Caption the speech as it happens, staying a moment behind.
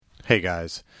Hey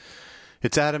guys,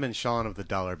 it's Adam and Sean of the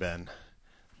Dollar Bin.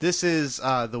 This is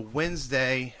the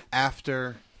Wednesday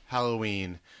after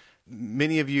Halloween.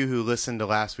 Many of you who listened to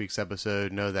last week's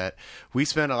episode know that we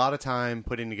spent a lot of time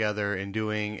putting together and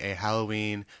doing a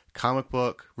Halloween comic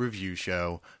book review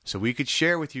show so we could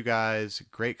share with you guys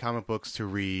great comic books to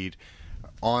read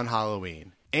on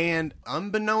Halloween. And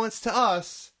unbeknownst to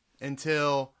us,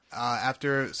 until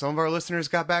after some of our listeners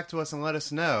got back to us and let us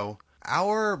know,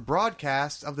 our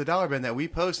broadcast of the Dollar Bin that we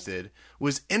posted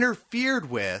was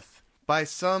interfered with by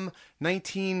some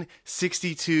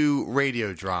 1962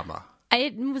 radio drama.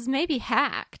 It was maybe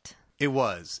hacked. It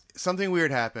was. Something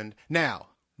weird happened. Now,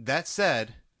 that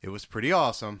said, it was pretty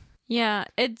awesome. Yeah,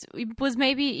 it was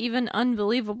maybe even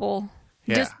unbelievable.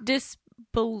 Yeah.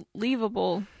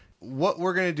 Disbelievable. What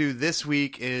we're going to do this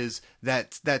week is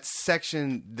that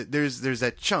section, there's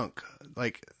that chunk,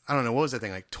 like, I don't know, what was that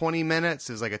thing, like 20 minutes?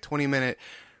 It was like a 20-minute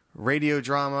radio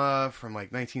drama from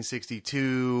like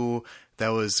 1962 that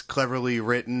was cleverly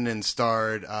written and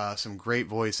starred some great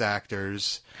voice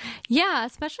actors. Yeah,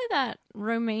 especially that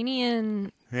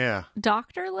Romanian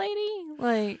doctor lady.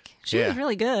 Like, she was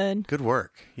really good. Good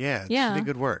work. Yeah, she did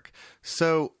good work.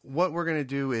 So what we're going to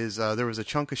do is there was a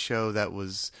chunk of show that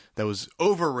was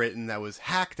overwritten, that was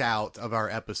hacked out of our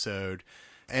episode.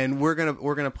 And we're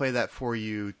gonna play that for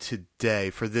you today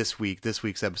for this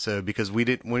week's episode, because we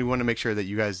want to make sure that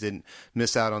you guys didn't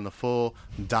miss out on the full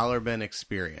Dollar Bin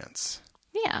experience.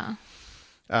 Yeah.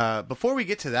 Before we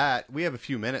get to that, we have a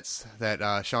few minutes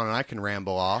that Sean and I can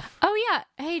ramble off. Oh yeah.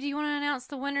 Hey, do you want to announce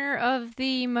the winner of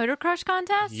the Motor Crush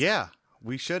contest? Yeah,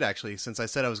 we should actually, since I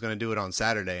said I was going to do it on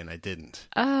Saturday and I didn't.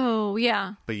 Oh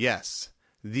yeah. But yes,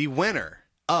 the winner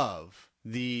of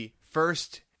the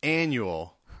first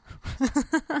annual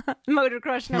Motor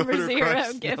Crush number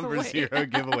zero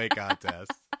giveaway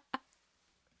contest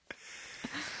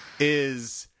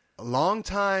is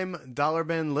longtime Dollar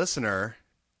Bin listener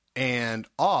and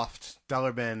oft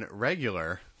Dollar Bin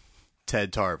regular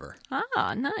Ted Tarver.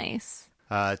 Ah, nice.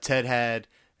 Ted had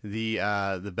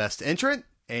the best entrant,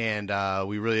 and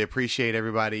we really appreciate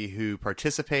everybody who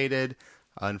participated.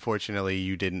 Unfortunately,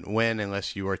 you didn't win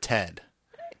unless you were Ted.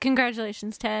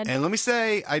 Congratulations, Ted. And let me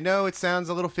say, I know it sounds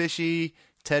a little fishy,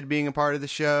 Ted being a part of the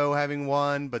show, having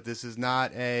won, but this is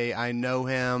not I know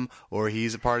him, or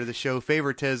he's a part of the show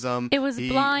favoritism. It was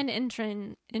blind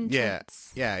entrance.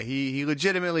 Yeah, he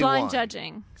legitimately won. Blind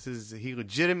judging. He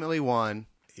legitimately won.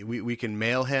 We can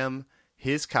mail him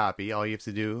his copy. All you have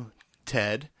to do,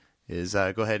 Ted, is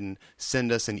go ahead and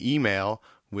send us an email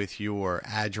with your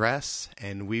address,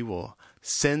 and we will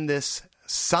send this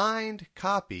signed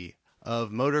copy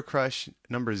of Motor Crush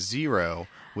number 0,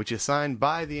 which is signed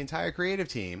by the entire creative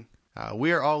team.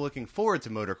 We are all looking forward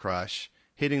to Motor Crush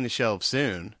hitting the shelves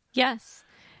soon. Yes.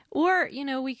 Or,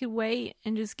 we could wait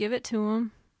and just give it to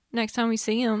him next time we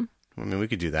see him. I mean, we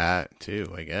could do that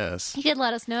too, I guess. He could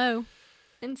let us know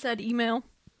in said email.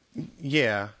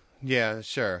 Yeah,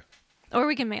 sure. Or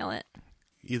we can mail it.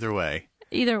 Either way.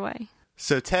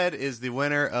 So Ted is the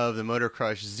winner of the Motor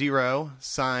Crush 0,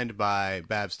 signed by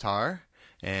Babs Tarr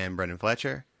and Brendan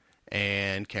Fletcher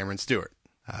and Cameron Stewart.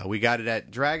 We got it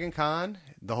at Dragon Con.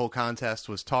 The whole contest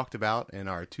was talked about in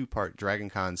our 2-part Dragon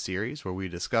Con series, where we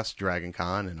discussed Dragon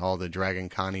Con and all the Dragon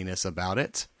Coniness about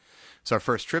it. It's our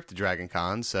first trip to Dragon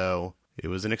Con, so it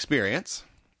was an experience.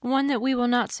 One that we will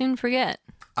not soon forget.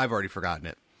 I've already forgotten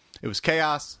it. It was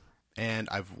chaos, and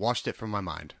I've washed it from my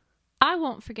mind. I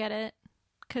won't forget it,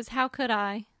 because how could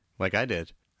I? Like I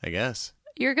did, I guess.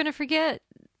 You're going to forget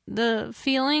the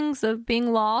feelings of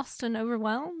being lost and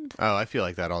overwhelmed? Oh, I feel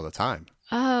like that all the time.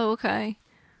 Oh, okay.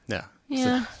 Yeah.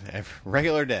 Yeah. So,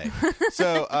 regular day.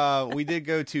 So we did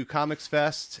go to Comics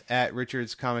Fest at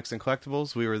Richard's Comics and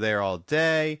Collectibles. We were there all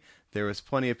day. There was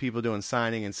plenty of people doing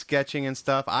signing and sketching and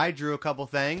stuff. I drew a couple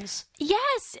things.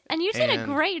 Yes, and you did a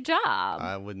great job.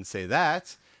 I wouldn't say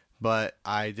that, but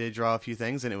I did draw a few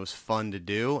things, and it was fun to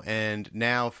do. And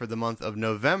now for the month of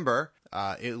November,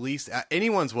 at least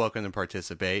anyone's welcome to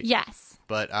participate. Yes.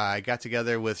 But I got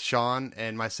together with Sean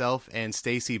and myself and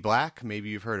Stacy Black. Maybe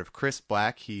you've heard of Chris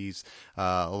Black. He's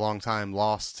a longtime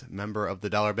Lost member of the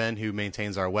Dollar Bin who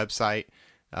maintains our website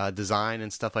design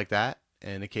and stuff like that,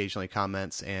 and occasionally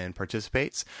comments and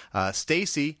participates.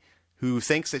 Stacy, who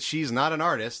thinks that she's not an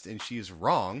artist, and she's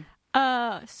wrong.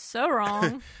 So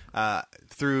wrong.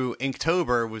 Through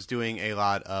Inktober was doing a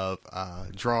lot of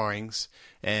drawings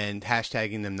and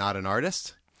hashtagging them not an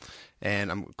artist.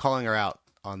 And I'm calling her out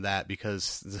on that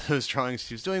because those drawings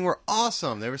she was doing were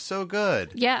awesome. They were so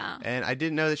good. Yeah. And I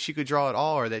didn't know that she could draw at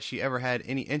all or that she ever had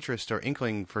any interest or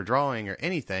inkling for drawing or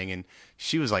anything. And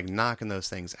she was like knocking those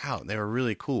things out. They were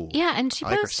really cool. Yeah, and she I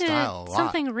like her posted style a lot.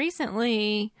 something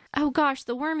recently. Oh gosh,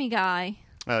 the wormy guy.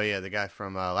 Oh, yeah, the guy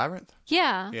from Labyrinth?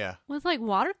 Yeah. Yeah. With like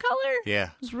watercolor? Yeah.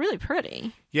 It was really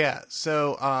pretty. Yeah,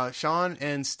 so Sean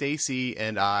and Stacy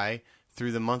and I,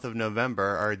 through the month of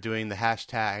November, are doing the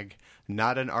hashtag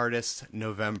Not an Artist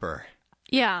November.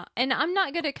 Yeah, and I'm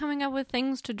not good at coming up with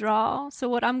things to draw. So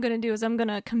what I'm going to do is I'm going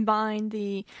to combine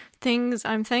the things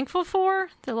I'm thankful for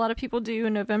that a lot of people do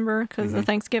in November because of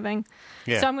Thanksgiving.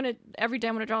 Yeah. So every day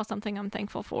I'm going to draw something I'm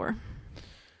thankful for.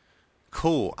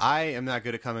 Cool. I am not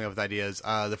good at coming up with ideas.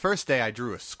 The first day I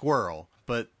drew a squirrel,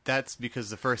 but that's because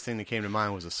the first thing that came to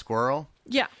mind was a squirrel.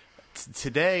 Yeah.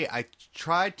 Today I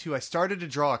started to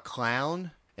draw a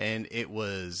clown, and it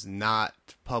was not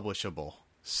publishable.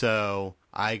 So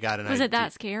I got an idea. Was it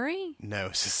that scary? No,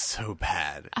 it's just so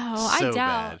bad. Oh, so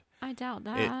I doubt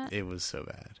that. It was so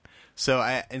bad.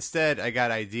 So instead I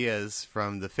got ideas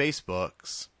from the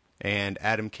Facebooks, and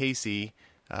Adam Casey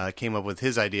came up with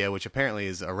his idea, which apparently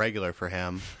is a regular for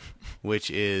him, which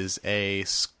is a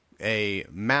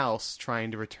mouse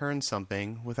trying to return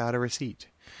something without a receipt.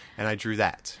 And I drew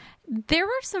that. There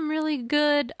were some really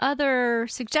good other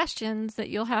suggestions that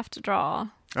you'll have to draw.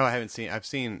 Oh, I've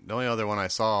seen, the only other one I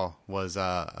saw was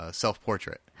a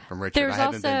self-portrait from Richard. There's I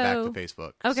haven't been back to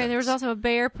Facebook. Okay, there was also a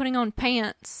bear putting on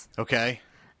pants. Okay.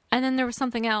 And then there was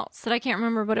something else that I can't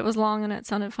remember, but it was long and it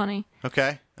sounded funny.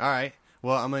 Okay. All right.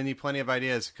 Well, I'm going to need plenty of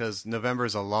ideas because November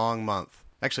is a long month.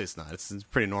 Actually, it's not. It's a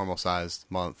pretty normal-sized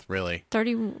month, really.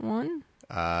 31?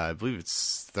 I believe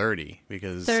it's 30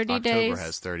 because 30 October days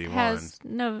has 31. has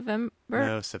November?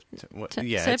 No, September.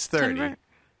 Yeah, it's 30.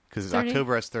 Because 30?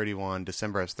 October has 31,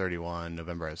 December has 31,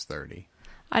 November has 30.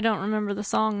 I don't remember the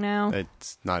song now.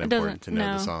 It's not important to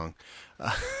know no. the song.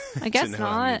 I guess to know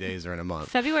not. how many days are in a month.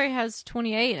 February has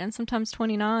 28 and sometimes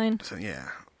 29. So, yeah.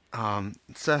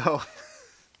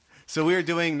 So we are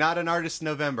doing Not an Artist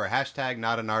November. Hashtag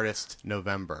Not an Artist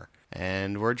November.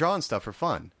 And we're drawing stuff for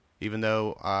fun, even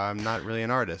though I'm not really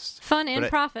an artist. Fun and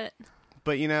profit.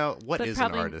 But, you know, what but is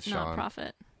an artist, not Sean?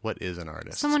 Profit. What is an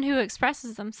artist? Someone who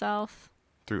expresses themselves.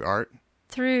 Through art?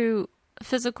 Through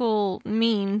physical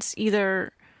means,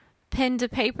 either pen to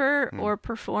paper or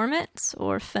performance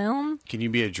or film. Can you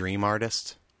be a dream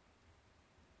artist?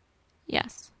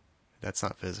 Yes. That's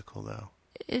not physical, though.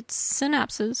 It's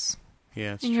synapses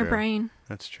in your brain.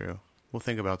 That's true. We'll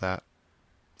think about that.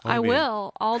 I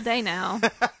will all day now.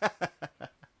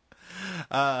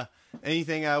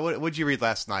 Anything? What'd you read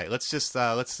last night? Let's just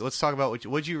let's talk about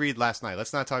what'd you read last night.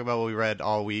 Let's not talk about what we read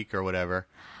all week or whatever.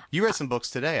 You read some books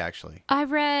today, actually. I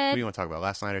What read. do you want to talk about?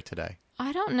 Last night or today?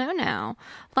 I don't know now.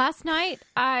 Last night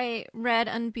I read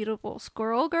Unbeatable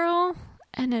Squirrel Girl,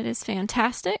 and it is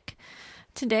fantastic.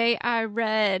 Today I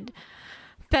read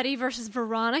Betty versus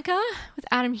Veronica with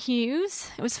Adam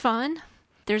Hughes. It was fun.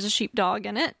 There's a sheepdog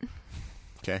in it.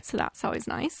 Okay. So that's always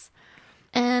nice.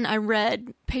 And I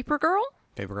read Paper Girl.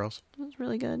 Paper Girls? It was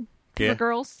really good. Paper Yeah?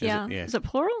 Girls? Yeah. Is it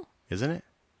plural? Isn't it?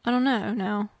 I don't know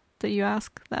now that you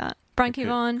ask that. Brian K.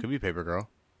 Vaughan, Could be Paper Girl.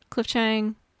 Cliff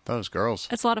Chang. Thought it was girls.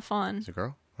 It's a lot of fun. Is it a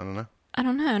girl? I don't know. I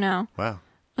don't know now. Wow.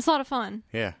 It's a lot of fun.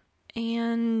 Yeah.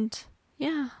 And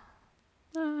yeah.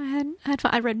 I had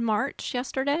fun. I read March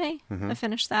yesterday. I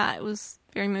finished that. It was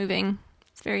very moving.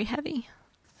 It's very heavy.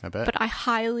 I bet. But I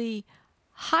highly,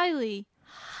 highly,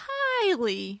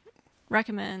 highly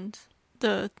recommend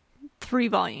the 3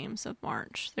 volumes of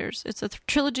March. It's a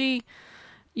trilogy.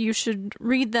 You should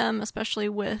read them, especially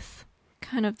with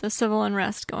kind of the civil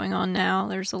unrest going on now.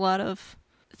 There's a lot of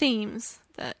themes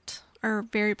that are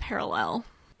very parallel.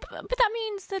 But that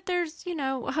means that there's,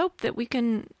 hope that we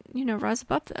can, rise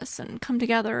above this and come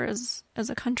together as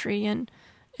a country and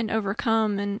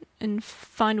overcome and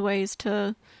find ways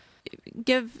to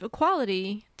give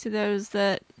equality to those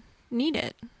that need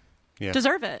it,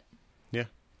 deserve it. Yeah.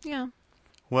 Yeah.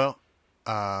 Well,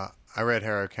 I read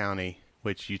Harrow County,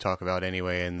 which you talk about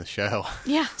anyway in the show.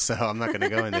 Yeah. So I'm not going to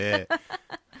go into it.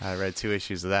 I read 2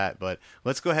 issues of that, but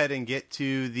let's go ahead and get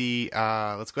to the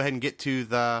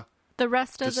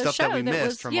rest of the stuff show that we missed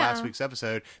was, from last week's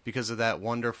episode because of that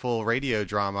wonderful radio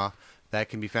drama that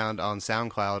can be found on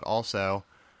SoundCloud also.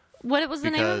 What was the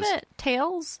name of it?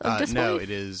 Tales of Disbelief? No, it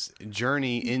is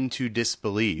Journey into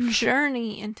Disbelief.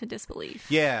 Journey into Disbelief.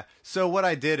 Yeah. So what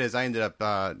I did is I ended up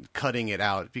cutting it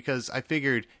out because I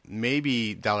figured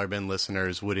maybe Dollar Bin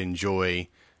listeners would enjoy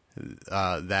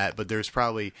that, but there's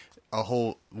probably a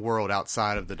whole world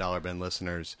outside of the Dollar Bin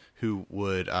listeners who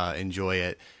would enjoy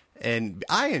it. And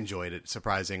I enjoyed it,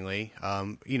 surprisingly.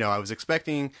 I was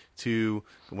expecting to,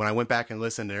 when I went back and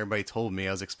listened and everybody told me,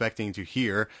 I was expecting to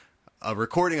hear a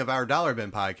recording of our Dollar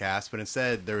Bin podcast, but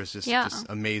instead there was just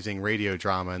amazing radio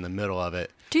drama in the middle of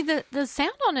it. Dude, the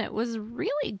sound on it was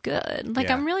really good. Like,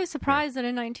 I'm really surprised that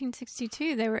in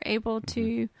 1962 they were able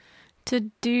to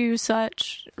do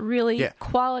such really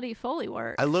quality Foley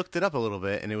work. I looked it up a little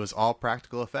bit, and it was all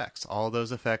practical effects. All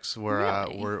those effects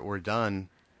were done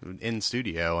in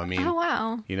studio. I mean, oh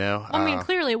wow, I mean,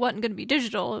 clearly it wasn't going to be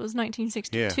digital. It was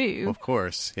 1962. Yeah, of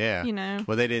course, yeah.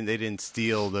 Well, they didn't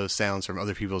steal those sounds from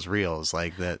other people's reels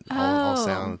like that. All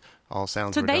sounds.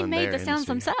 So were they done made there the in sounds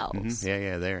studio. themselves.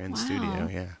 Yeah, they're in studio.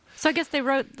 Yeah. So I guess they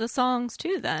wrote the songs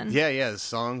too, then. Yeah. The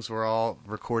songs were all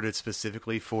recorded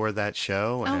specifically for that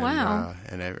show. Oh, and, wow.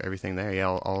 And everything there. Yeah,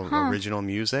 all original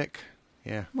music.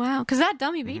 Yeah. Wow, because that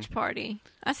Dummy Beach Party,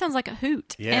 that sounds like a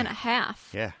hoot and a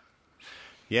half. Yeah.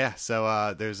 Yeah,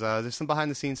 so there's some behind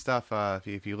the scenes stuff.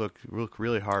 If you look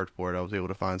really hard for it, I was able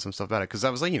to find some stuff about it because I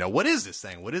was like, what is this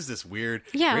thing? What is this weird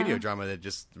radio drama that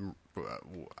just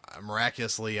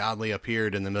miraculously, oddly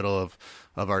appeared in the middle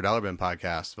of our Dollar Bin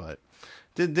podcast? But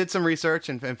did some research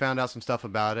and found out some stuff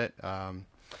about it.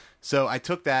 So I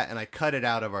took that and I cut it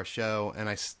out of our show and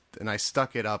I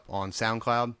stuck it up on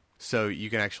SoundCloud. So you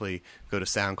can actually go to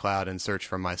SoundCloud and search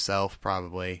for myself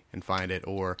probably and find it,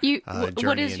 or Journey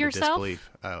what is into yourself? Disbelief.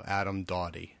 Oh, Adam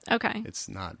Doughty. Okay. It's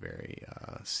not very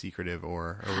secretive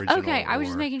or original. Okay, I was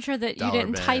just making sure that you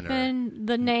didn't type in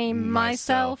the name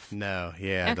myself. No,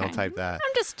 don't type that.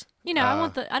 I'm just, I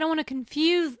don't want to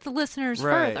confuse the listeners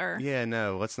further. Yeah,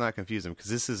 no, let's not confuse them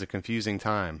because this is a confusing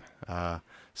time.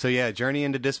 So Journey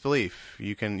into Disbelief.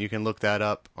 You can look that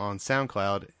up on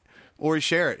SoundCloud. Or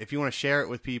share it. If you want to share it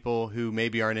with people who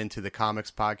maybe aren't into the comics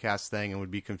podcast thing and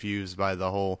would be confused by the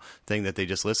whole thing that they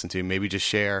just listened to, maybe just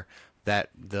share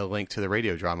the link to the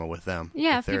radio drama with them.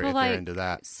 Yeah, if they're like into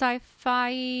that.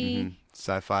 Sci-fi...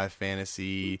 Sci-fi,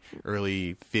 fantasy,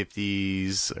 early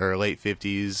 50s or late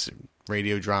 50s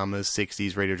radio dramas,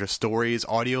 60s radio stories,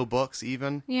 audiobooks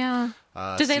even. Yeah.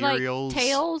 Do they serials,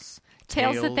 like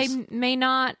tales that they may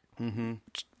not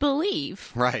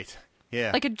believe? Right.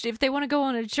 Yeah. Like if they want to go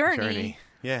on a journey.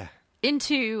 Yeah.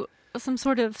 Into some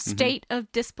sort of state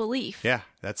of disbelief. Yeah,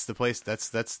 that's the place. That's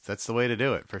the way to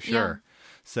do it for sure. Yeah.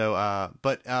 So,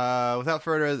 but without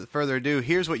further ado,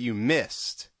 here's what you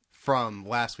missed from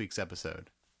last week's episode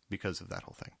because of that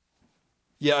whole thing.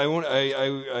 Yeah,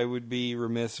 I would be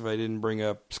remiss if I didn't bring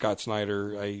up Scott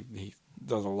Snyder. He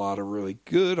does a lot of really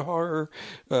good horror.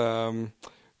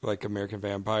 Like American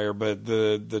Vampire, but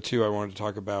the two I wanted to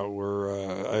talk about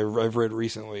were I've read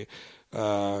recently,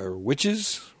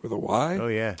 Witches with a Y. Oh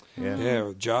yeah,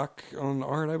 with Jock on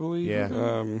art, I believe.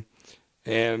 Yeah,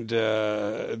 and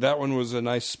that one was a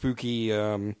nice spooky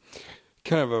kind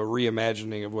of a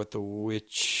reimagining of what the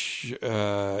witch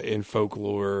in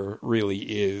folklore really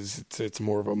is. It's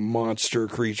more of a monster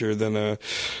creature than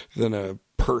a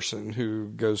person who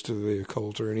goes to the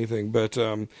occult or anything, but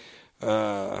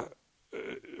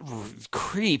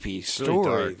creepy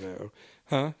story really though,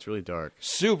 huh? It's really dark,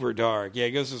 super dark. Yeah,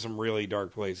 it goes to some really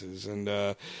dark places,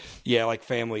 and like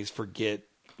families forget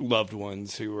loved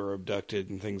ones who are abducted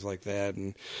and things like that,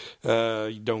 and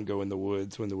you don't go in the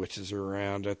woods when the witches are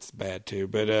around. That's bad too.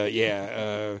 But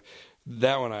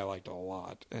that one I liked a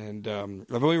lot, and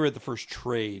I've only read the first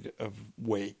trade of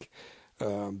Wake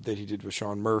that he did with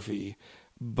Sean Murphy.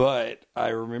 But I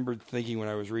remembered thinking when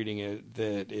I was reading it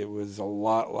that it was a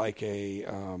lot like a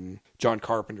John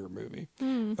Carpenter movie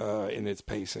in its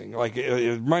pacing. Like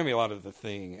it reminded me a lot of The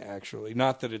Thing, actually.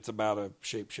 Not that it's about a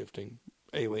shape-shifting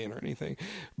alien or anything,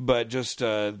 but just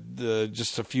a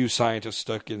few scientists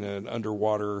stuck in an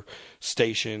underwater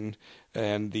station,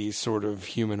 and these sort of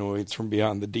humanoids from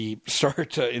beyond the deep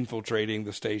start infiltrating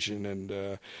the station,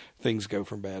 and things go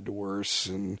from bad to worse,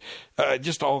 and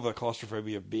just all the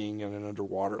claustrophobia of being in an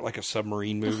underwater, like a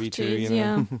submarine movie too.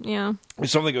 Yeah. If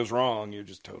something goes wrong, you're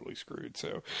just totally screwed.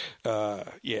 So,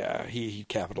 he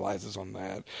capitalizes on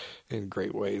that in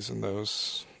great ways in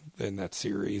that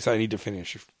series. I need to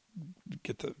finish.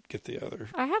 Get the other.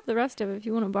 I have the rest of it if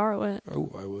you want to borrow it.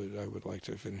 Oh, I would like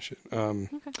to finish it. Okay.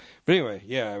 But anyway,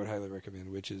 I would highly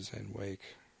recommend Witches and Wake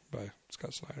by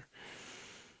Scott Snyder.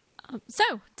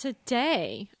 So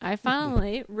today I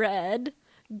finally read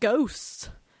Ghosts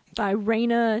by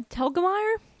Raina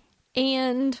Telgemeier,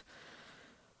 and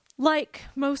like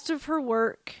most of her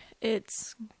work,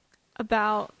 it's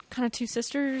about kind of two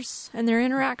sisters and their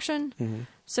interaction. Mm-hmm.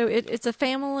 So it's a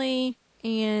family,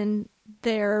 and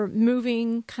they're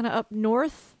moving kind of up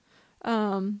north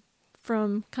from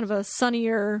kind of a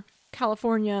sunnier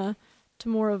California to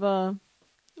more of a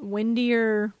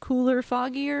windier, cooler,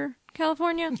 foggier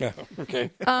California. Yeah.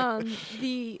 Okay.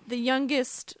 The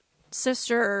youngest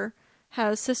sister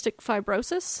has cystic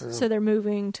fibrosis, so they're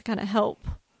moving to kind of help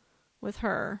with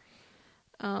her.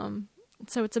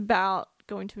 So it's about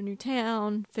going to a new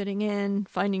town, fitting in,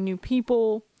 finding new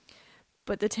people.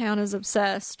 But the town is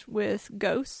obsessed with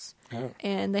ghosts,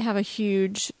 and they have a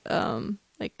huge,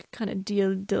 like, kind of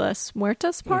Dia de los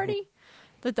Muertos party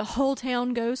that the whole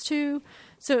town goes to.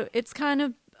 So it's kind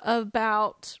of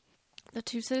about the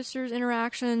two sisters'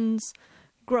 interactions,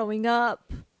 growing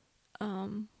up.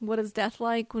 What is death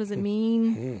like? What does it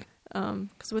mean?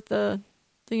 Because with the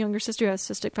younger sister who has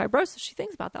cystic fibrosis, she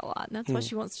thinks about that a lot, and that's why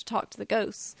she wants to talk to the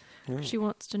ghosts. She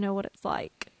wants to know what it's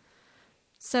like.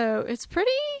 So it's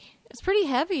pretty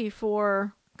heavy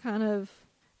for kind of,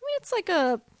 I mean, it's like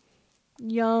a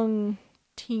young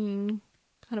teen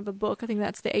kind of a book. I think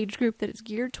that's the age group that it's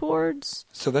geared towards.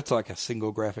 So that's like a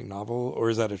single graphic novel, or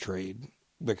is that a trade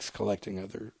that's collecting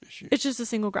other issues? It's just a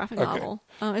single graphic novel.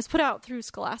 It's put out through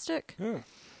Scholastic.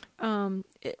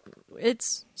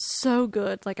 It's so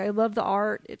good. Like, I love the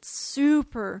art. It's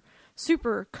super,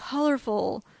 super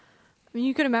colorful. I mean,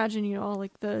 you could imagine, you know, all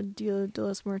like the Dia de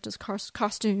los Muertos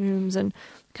costumes and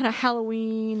kind of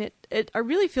Halloween. I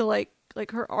really feel like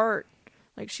her art,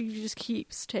 like, she just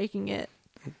keeps taking it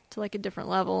to like a different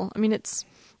level. I mean, it's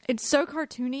so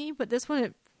cartoony, but this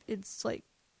one it's like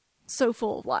so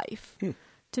full of life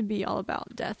to be all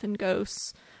about death and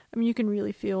ghosts. I mean, you can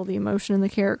really feel the emotion in the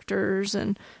characters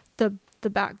and the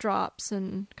backdrops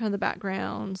and kind of the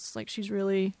backgrounds. Like, she's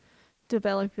really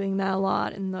developing that a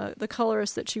lot, and the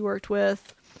colorist that she worked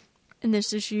with in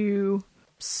this issue,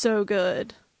 so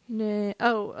good. Braden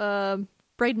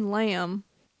Lamb,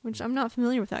 which I'm not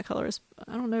familiar with that colorist.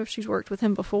 I don't know if she's worked with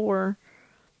him before,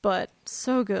 but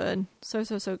so good. So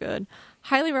good.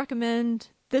 Highly recommend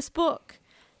this book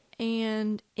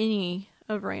and any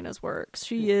of Raina's works.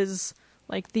 She is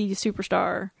like the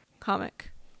superstar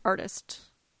comic artist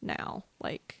now.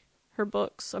 Like, her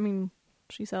books, I mean,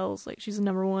 she sells, like, she's the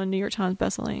 #1 New York Times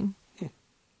bestselling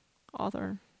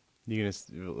author. You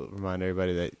gonna remind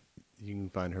everybody that you can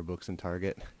find her books in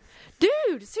Target?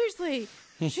 Dude, seriously,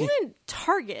 she's in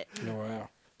Target. Oh, wow.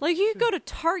 Like, you could go to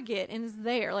Target and it's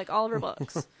there, like, all of her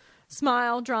books.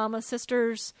 Smile, Drama,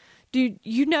 Sisters. Dude,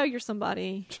 you know you're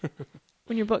somebody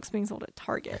when your book's being sold at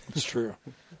Target. It's true.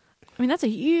 I mean, that's a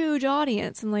huge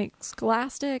audience. And, like,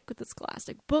 Scholastic with the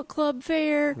Scholastic Book Club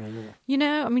Fair. You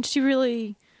know, I mean,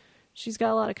 she's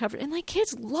got a lot of coverage. And, like,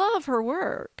 kids love her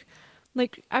work.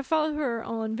 Like, I follow her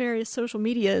on various social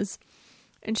medias,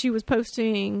 and she was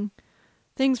posting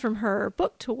things from her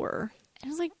book tour. And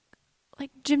it was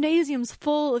like gymnasiums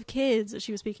full of kids that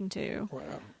she was speaking to. Wow.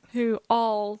 Who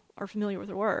all are familiar with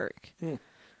her work.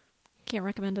 Can't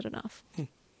recommend it enough. In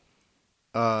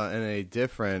a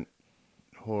different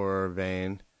horror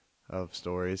vein of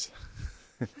stories.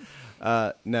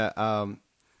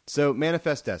 So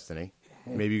Manifest Destiny.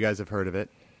 Maybe you guys have heard of it.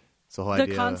 It's the whole idea.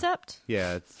 The concept?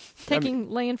 Yeah. Taking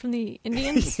land from the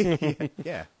Indians?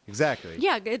 Yeah, exactly.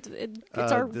 Yeah, it's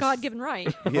our God-given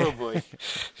right. Yeah. Oh, boy.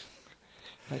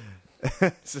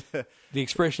 The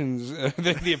expressions,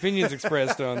 the opinions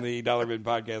expressed on the Dollar Bin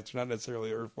podcast do not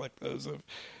necessarily reflect those of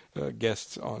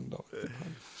guests on Dollar Bin podcast.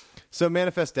 So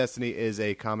Manifest Destiny is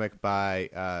a comic by,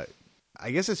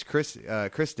 I guess it's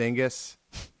Chris Dingus.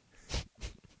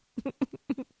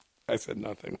 I said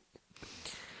nothing.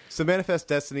 So Manifest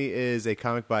Destiny is a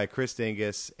comic by Chris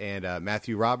Dingus and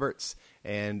Matthew Roberts,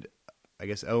 and I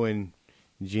guess Owen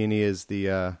Genie is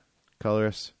the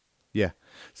colorist. Yeah.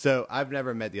 So I've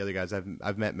never met the other guys.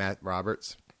 I've met Matt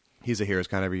Roberts. He's a Heroes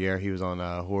Con every year. He was on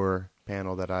a horror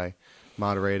panel that I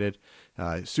moderated.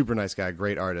 Super nice guy,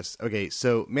 great artist. Okay,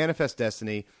 so Manifest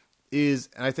Destiny is,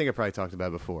 and I think I probably talked about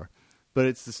it before, but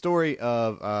it's the story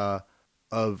of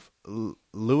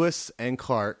Lewis and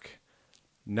Clark,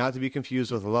 not to be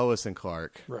confused with Lois and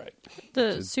Clark. Right.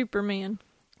 The Superman.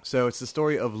 So it's the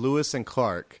story of Lewis and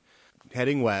Clark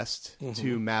heading west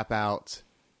to map out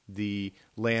the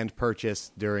land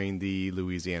purchased during the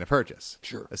Louisiana Purchase.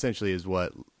 Sure. Essentially is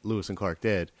what Lewis and Clark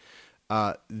did.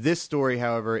 This story,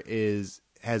 however,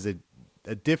 has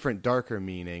a different, darker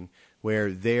meaning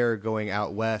where they're going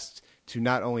out west to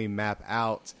not only map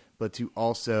out, but to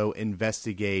also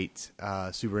investigate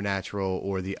supernatural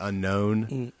or the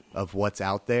unknown of what's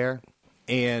out there.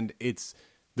 And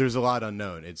there's a lot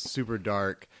unknown. It's super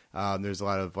dark. There's a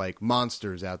lot of like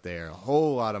monsters out there, a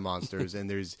whole lot of monsters. And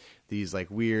there's these like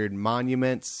weird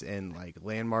monuments and like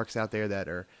landmarks out there that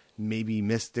are maybe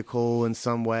mystical in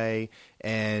some way.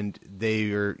 And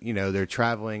they're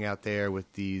traveling out there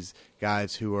with these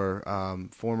guys who are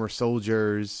former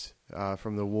soldiers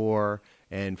from the war.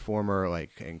 and former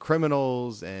and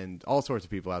criminals and all sorts of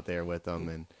people out there with them,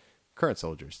 and current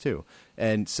soldiers too.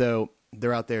 And so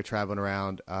they're out there traveling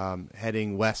around,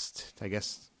 heading west, I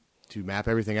guess, to map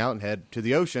everything out and head to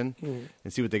the ocean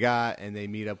and see what they got. And they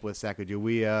meet up with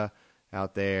Sacagawea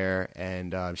out there,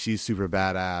 and she's super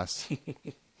badass.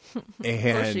 And,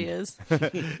 Of course she is.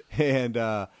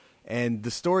 and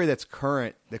the story that's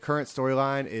current, the current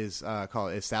storyline is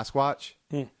called Sasquatch.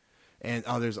 And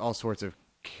there's all sorts of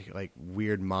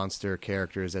weird monster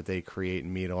characters that they create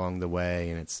and meet along the way,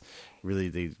 and it's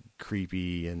really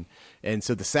creepy. And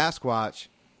so the Sasquatch,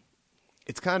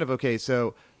 it's kind of okay.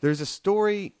 So there's a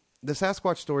story. The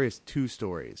Sasquatch story is 2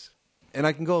 stories, and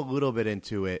I can go a little bit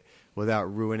into it without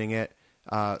ruining it.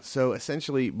 So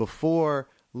essentially, before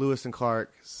Lewis and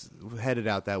Clark headed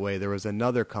out that way, there was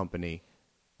another company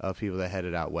of people that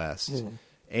headed out west.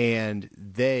 And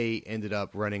they ended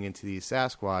up running into these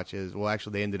Sasquatches. Well,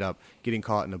 actually, they ended up getting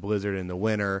caught in a blizzard in the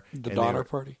winter. The Donner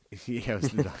Party? Yeah, it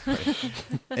was the Donner Party.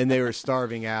 And they were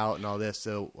starving out and all this.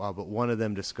 So, but one of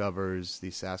them discovers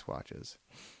these Sasquatches.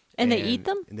 And they eat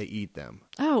them? And they eat them.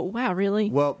 Oh, wow, really?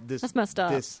 Well, that's messed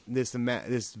up.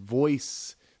 This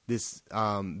voice, this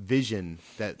vision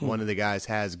that one of the guys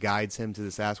has guides him to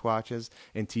the Sasquatches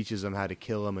and teaches him how to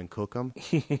kill them and cook them,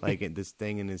 this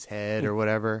thing in his head or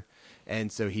whatever.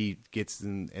 And so he gets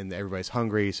them, and everybody's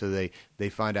hungry, so they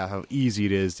find out how easy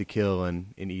it is to kill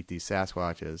and eat these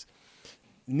Sasquatches.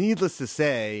 Needless to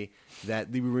say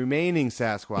that the remaining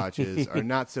Sasquatches are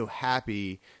not so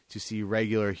happy to see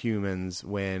regular humans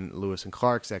when Lewis and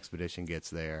Clark's expedition gets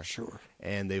there. Sure.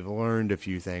 And they've learned a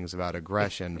few things about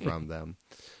aggression from them.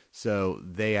 So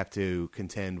they have to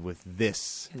contend with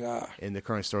this in the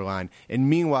current storyline. And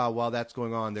meanwhile, while that's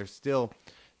going on,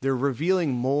 they're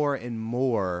revealing more and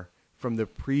more from the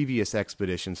previous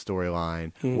expedition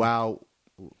storyline, while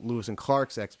Lewis and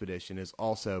Clark's expedition is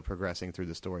also progressing through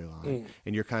the storyline.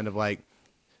 And you're kind of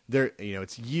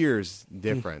it's years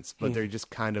difference, but they're just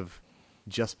kind of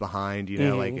just behind,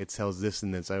 it tells this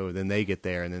and then they get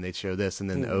there and then they show this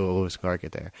and then Lewis and Clark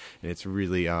get there. And it's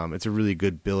really it's a really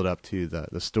good build up to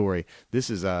the story. This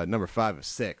is number 5 of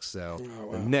 6. So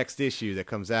the next issue that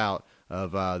comes out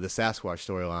of the Sasquatch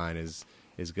storyline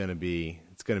is going to be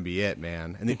it,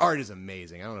 man. And the art is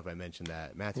amazing. I don't know if I mentioned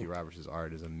that. Matthew Roberts'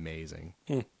 art is amazing.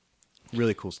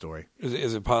 Really cool story.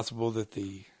 Is it possible that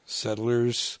the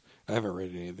settlers? I haven't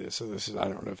read any of this, so I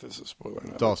don't know if this is a spoiler or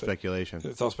not. It's all speculation.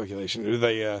 It's all speculation. Did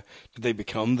they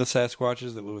become the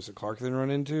Sasquatches that Lewis and Clark then run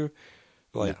into?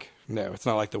 No, it's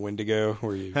not like the Wendigo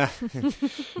where you.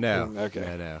 No.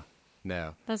 Okay.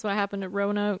 No. That's what happened at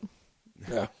Roanoke.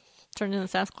 Yeah. Turned into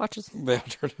Sasquatches. They all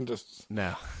turned into.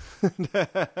 No.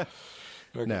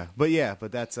 Okay. No,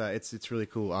 but that's it's really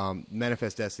cool.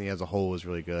 Manifest Destiny as a whole is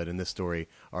really good, and this story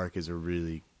arc is a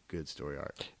really good story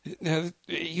arc. Now,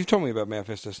 you've told me about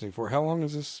Manifest Destiny before. How long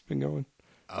has this been going?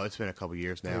 Oh, it's been a couple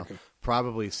years now. Okay.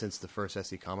 Probably since the first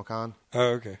SC Comic Con.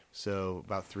 Oh, okay. So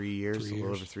about 3 years, a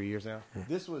little over 3 years now. Yeah.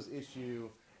 This was issue.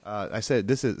 I said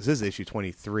this is issue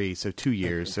 23, so 2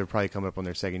 years. Okay. So they're probably coming up on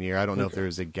their second year. I don't know if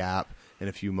there's a gap in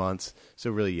a few months.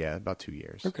 So really, about 2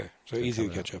 years. Okay, so easy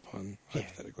to catch up on,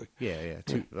 hypothetically. Yeah.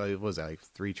 What was that,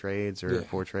 3 trades or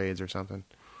 4 trades or something?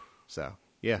 So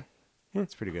yeah,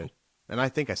 it's pretty good. And I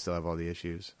think I still have all the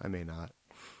issues. I may not.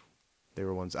 They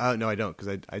were ones. No, I don't,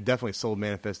 because I definitely sold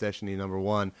Manifest Destiny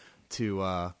 #1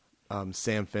 to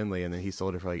Sam Finley, and then he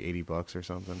sold it for $80 or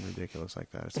something ridiculous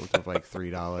like that. I sold it for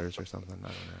 $3 or something. I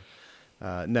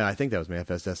don't know. No, I think that was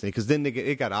Manifest Destiny, because then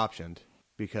it got optioned,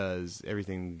 because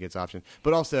everything gets optioned.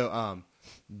 But also,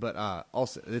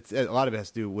 it's a lot of it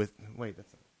has to do with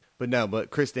but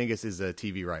Chris Dingus is a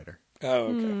TV writer.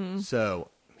 Oh, okay. So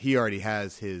he already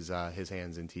has his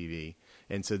hands in TV.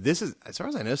 And so this is, as far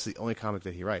as I know, this is the only comic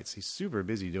that he writes. He's super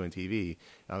busy doing TV.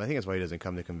 I think that's why he doesn't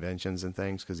come to conventions and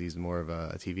things, because he's more of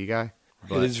a TV guy.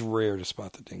 But, it is rare to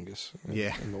spot the dingus in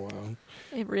the wild.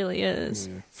 It really is.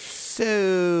 Yeah.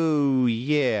 So,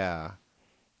 yeah.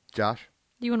 Josh?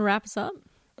 Do you want to wrap us up?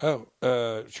 Oh,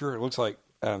 sure. It looks like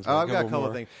Adam's I've got a couple more.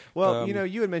 of things. Well,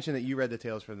 you had mentioned that you read the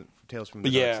Tales from the Dark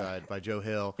Side by Joe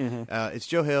Hill. Mm-hmm. It's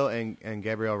Joe Hill and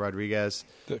Gabriel Rodriguez.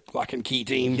 The Lock and Key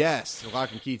team. Yes, the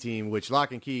Lock and Key team, which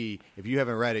Lock and Key, if you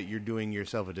haven't read it, you're doing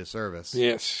yourself a disservice.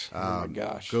 Yes. Oh, my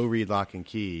gosh. Go read Lock and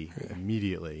Key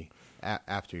immediately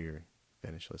after you're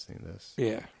finished listening to this.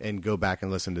 Yeah. And go back and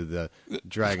listen to the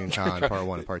Dragon Con Part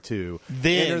 1 and Part 2.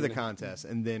 Then enter the contest,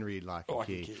 and then read Lock and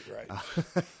Key.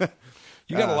 Right.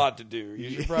 You got a lot to do. You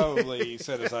should probably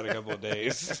set aside a couple of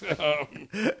days.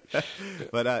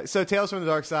 But so Tales from the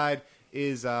Dark Side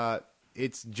is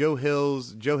it's Joe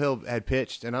Hill had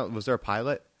pitched, and was there a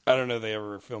pilot? I don't know if they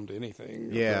ever filmed anything.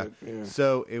 Yeah. But, yeah.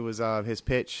 So it was his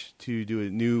pitch to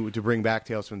to bring back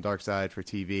Tales from the Dark Side for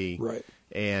TV. Right.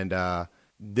 And I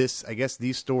guess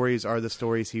these stories are the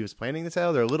stories he was planning to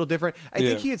tell. They're a little different. I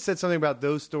think he had said something about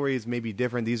those stories may be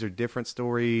different. These are different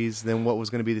stories than what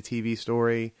was going to be the TV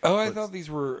story. Oh, I thought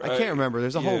these were... I can't remember.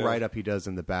 There's a whole write-up he does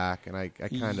in the back, and I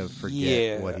kind of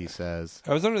forget what he says.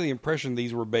 I was under the impression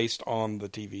these were based on the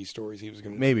TV stories he was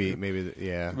going to Maybe,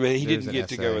 yeah. But he didn't get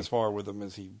to go as far with them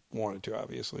as he wanted to,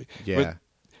 obviously. Yeah. But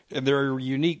they're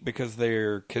unique because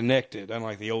they're connected,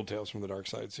 unlike the old Tales from the Dark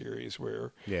Side series,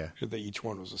 where each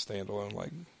one was a standalone,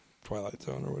 like Twilight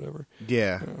Zone or whatever.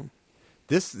 Yeah.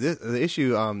 The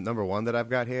issue number 1 that I've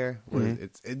got here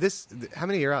was how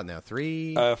many are out now?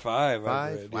 3? 5. 5?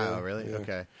 Read, wow, really? Yeah.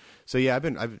 Okay. So yeah, I've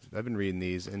been reading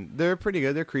these, and they're pretty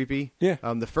good. They're creepy. Yeah.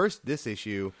 This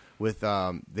issue with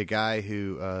the guy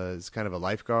who is kind of a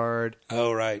lifeguard.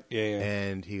 Oh right, yeah.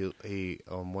 And he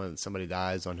when somebody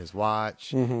dies on his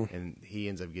watch, and he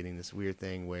ends up getting this weird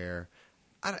thing where.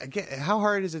 How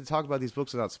hard is it to talk about these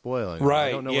books without spoiling? Right.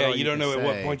 I don't know you don't know at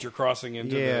what point you're crossing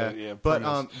into the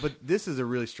but this is a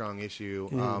really strong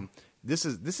issue. This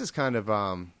is kind of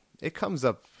it comes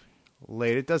up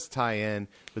late. It does tie in,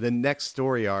 but the next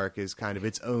story arc is kind of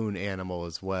its own animal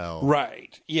as well.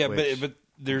 Right. Yeah, but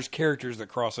there's characters that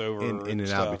cross over in and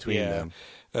out between them.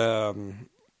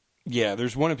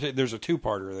 There's one. There's a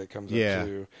 2-parter that comes up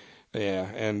too. Yeah,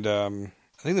 and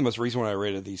I think the most recent one I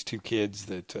read of these 2 kids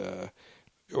that.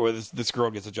 Or this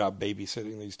girl gets a job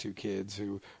babysitting these 2 kids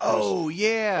who always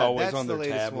that's on their the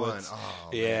latest tablets. One. Oh,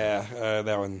 yeah,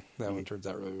 that one turns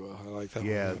out really well. I like that.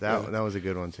 Yeah, one. that was a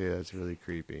good one too. That's really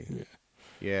creepy.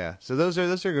 Yeah. So those are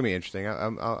going to be interesting.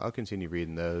 I'll continue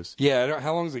reading those. Yeah.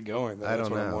 How long is it going? That's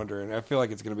what I'm wondering. I feel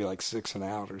like it's going to be like 6 and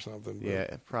out or something. But.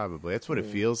 Yeah, probably. That's what it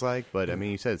feels like. But I mean,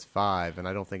 you said it's 5, and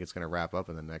I don't think it's going to wrap up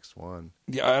in the next one.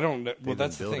 Yeah, I don't know. Well,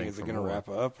 that's the thing. Is it going to wrap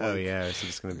up? Oh yeah, it's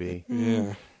just going to be.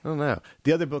 Yeah. I don't know.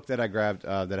 The other book that I grabbed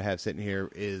that I have sitting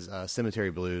here is Cemetery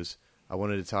Blues. I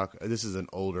wanted to talk. This is an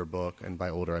older book, and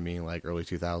by older I mean like early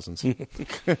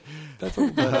 2000s. That's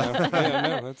old.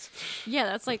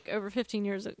 That's like over 15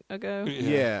 years ago.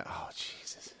 Yeah. Oh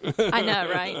Jesus. I know,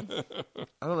 right?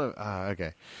 I don't know.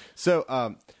 Okay.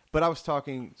 So, but I was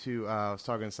talking to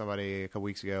somebody a couple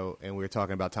weeks ago, and we were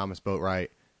talking about Thomas Boatwright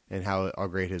and how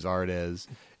great his art is.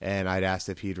 And I'd asked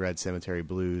if he'd read Cemetery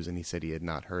Blues, and he said he had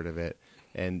not heard of it.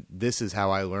 And this is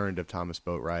how I learned of Thomas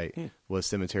Boatwright was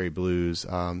Cemetery Blues.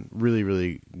 Really,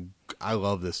 really, I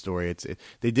love this story.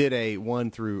 They did a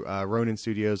one through Ronin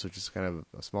Studios, which is kind of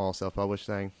a small self-published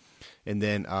thing, and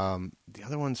then the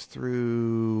other one's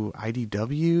through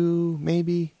IDW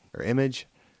maybe or Image.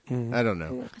 I don't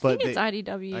know, I think it's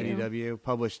IDW. IDW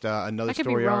published another I could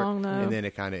story be wrong, arc, though. and then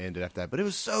it kind of ended after that. But it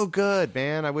was so good,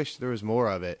 man. I wish there was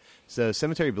more of it. So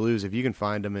Cemetery Blues, if you can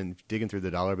find them and digging through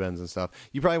the dollar bins and stuff,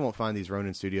 you probably won't find these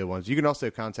Ronin Studio ones. You can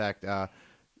also contact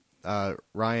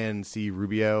Ryan C.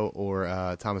 Rubio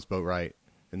or Thomas Boatwright,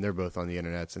 and they're both on the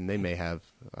internets, and they may have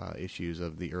issues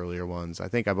of the earlier ones. I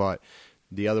think I bought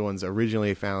the other ones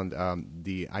originally. Found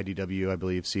the IDW, I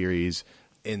believe, series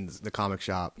in the comic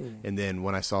shop, and then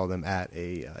when I saw them at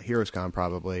a Heroes Con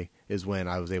probably is when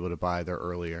I was able to buy their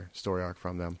earlier story arc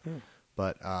from them.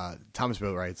 But Thomas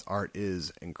Boatwright's art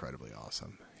is incredibly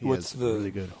awesome. He has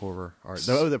really good horror art.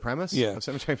 The premise of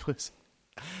Cemetery Blues?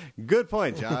 Good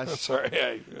point, Josh.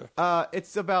 Sorry.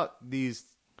 It's about these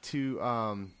two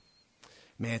man,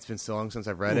 it's been so long since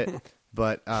I've read it,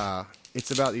 but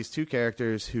it's about these two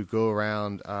characters who go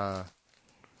around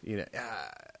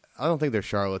I don't think they're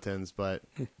charlatans, but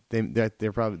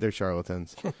they're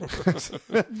charlatans,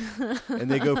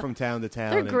 and they go from town to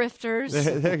town. They're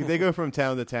grifters. They go from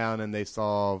town to town, and they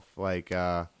solve like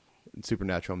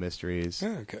supernatural mysteries.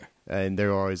 Okay, and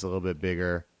they're always a little bit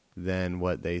bigger than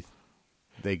what they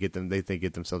get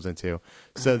themselves into.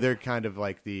 So they're kind of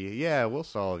like we'll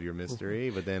solve your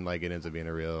mystery, but then like it ends up being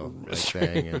a real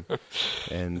thing.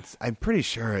 And I'm pretty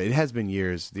sure it has been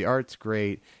years. The art's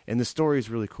great, and the story's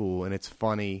really cool, and it's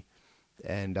funny.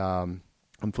 And I'm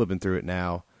flipping through it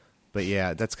now, but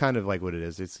yeah, that's kind of like what it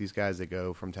is. It's these guys that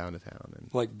go from town to town, and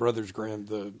like Brothers Grimm,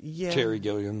 Terry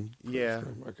Gilliam. Yeah,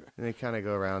 okay. And they kind of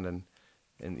go around and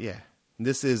yeah.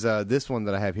 This is this one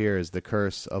that I have here is The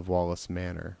Curse of Wallace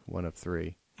Manor, one of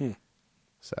 3.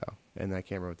 So, and I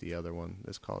can't remember what the other one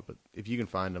is called, but if you can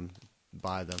find them,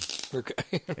 buy them.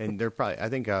 Okay. And they're probably, I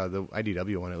think the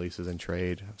IDW one at least is in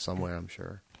trade somewhere, I'm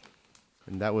sure.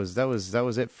 And that was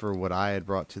it for what I had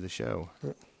brought to the show.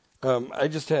 I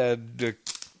just had a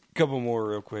couple more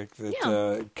real quick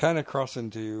that kind of cross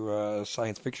into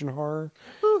science fiction horror.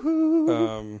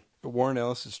 Woohoo! Warren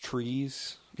Ellis's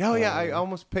Trees. Oh yeah, I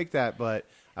almost picked that, but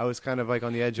I was kind of like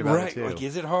on the edge about it too. Like,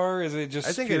 is it horror? Is it just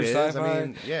I think pure it is. sci-fi? I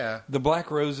mean, yeah. The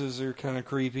black roses are kind of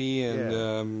creepy,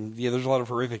 and there's a lot of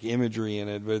horrific imagery in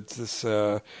it. But it's this.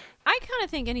 I kind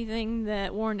of think anything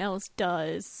that Warren Ellis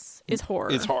does is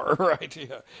horror. It's horror, right?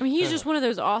 Yeah. I mean, he's just one of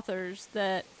those authors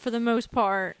that, for the most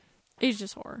part, is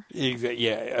just horror. Exactly.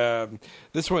 Yeah.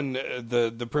 This one,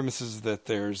 the premise is that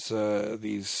there's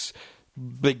these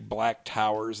big black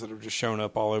towers that have just shown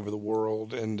up all over the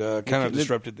world and kind of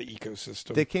disrupted the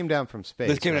ecosystem. They came down from space.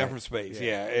 They came down from space,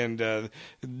 yeah. And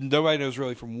nobody knows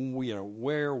really from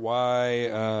where, why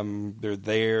they're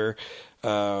there.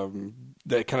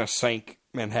 They kind of sank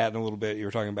Manhattan a little bit. You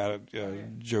were talking about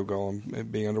it, Joe Gollum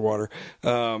being underwater,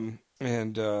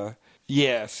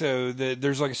 yeah, so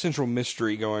there's like a central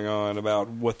mystery going on about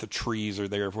what the trees are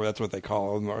there for. That's what they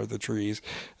call them, are the trees.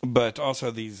 But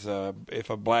also these, if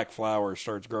a black flower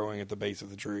starts growing at the base of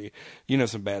the tree,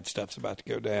 some bad stuff's about to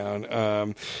go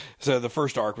down. So the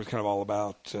first arc was kind of all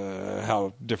about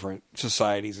how different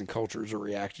societies and cultures are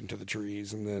reacting to the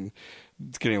trees, and then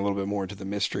it's getting a little bit more into the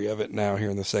mystery of it now here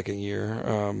in the second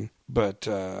year. But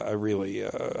I really,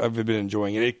 I've been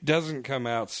enjoying it. It doesn't come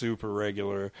out super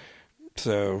regular.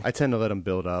 So I tend to let them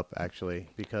build up, actually,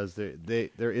 because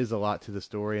there is a lot to the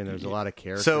story and there's a lot of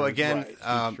characters. So again,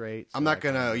 I'm not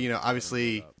going to,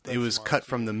 obviously it was cut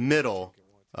from the middle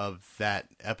of that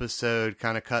episode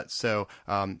kind of cut. So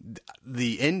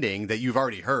the ending that you've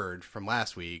already heard from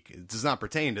last week does not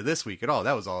pertain to this week at all.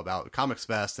 That was all about Comics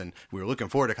Fest, and we were looking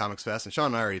forward to Comics Fest. And Sean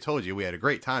and I already told you we had a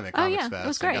great time at Comics Fest. It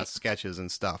was great. We got sketches and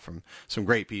stuff from some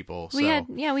great people. We had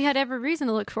every reason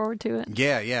to look forward to it.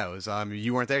 Yeah, it was.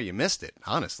 You weren't there, you missed it.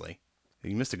 Honestly,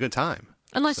 you missed a good time.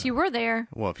 Unless you were there.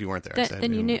 Well, if you weren't there,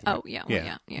 then you knew. Oh,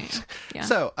 yeah.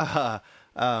 So,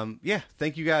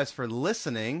 thank you guys for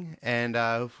listening, and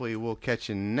hopefully we'll catch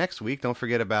you next week. Don't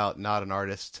forget about Not an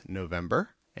Artist November.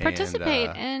 Participate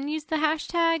and use the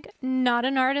hashtag Not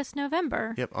an Artist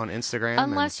November. Yep, on Instagram.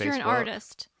 Unless and you're Facebook. an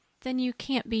artist, then you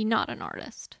can't be not an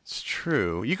artist. It's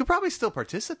true. You could probably still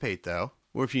participate though,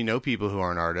 or if you know people who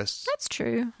aren't artists. That's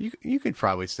true. You could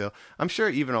probably still. I'm sure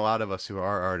even a lot of us who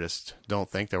are artists don't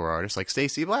think that we're artists. Like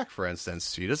Stacey Black, for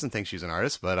instance, she doesn't think she's an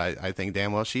artist, but I think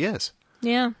damn well she is.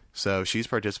 Yeah. So she's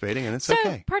participating, and it's so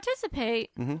okay.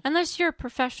 Participate, unless you're a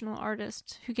professional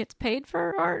artist who gets paid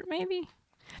for art, maybe.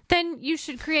 Then you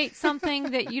should create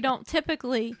something that you don't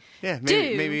typically do.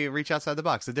 Maybe reach outside the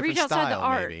box, a different reach outside style, the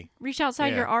art. maybe. Reach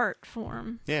outside your art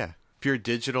form. Yeah. If you're a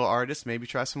digital artist, maybe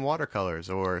try some watercolors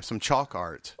or some chalk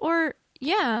art. Or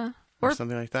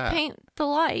something like that. Paint the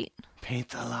light. Paint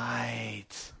the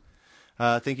light.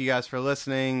 Thank you guys for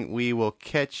listening. We will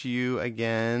catch you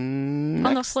again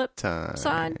on next the flip time.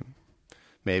 side.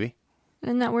 Maybe.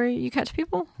 Isn't that where you catch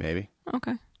people? Maybe.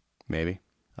 Okay. Maybe.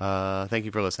 Thank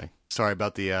you for listening. Sorry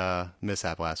about the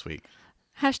mishap last week.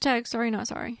 Hashtag sorry not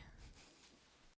sorry.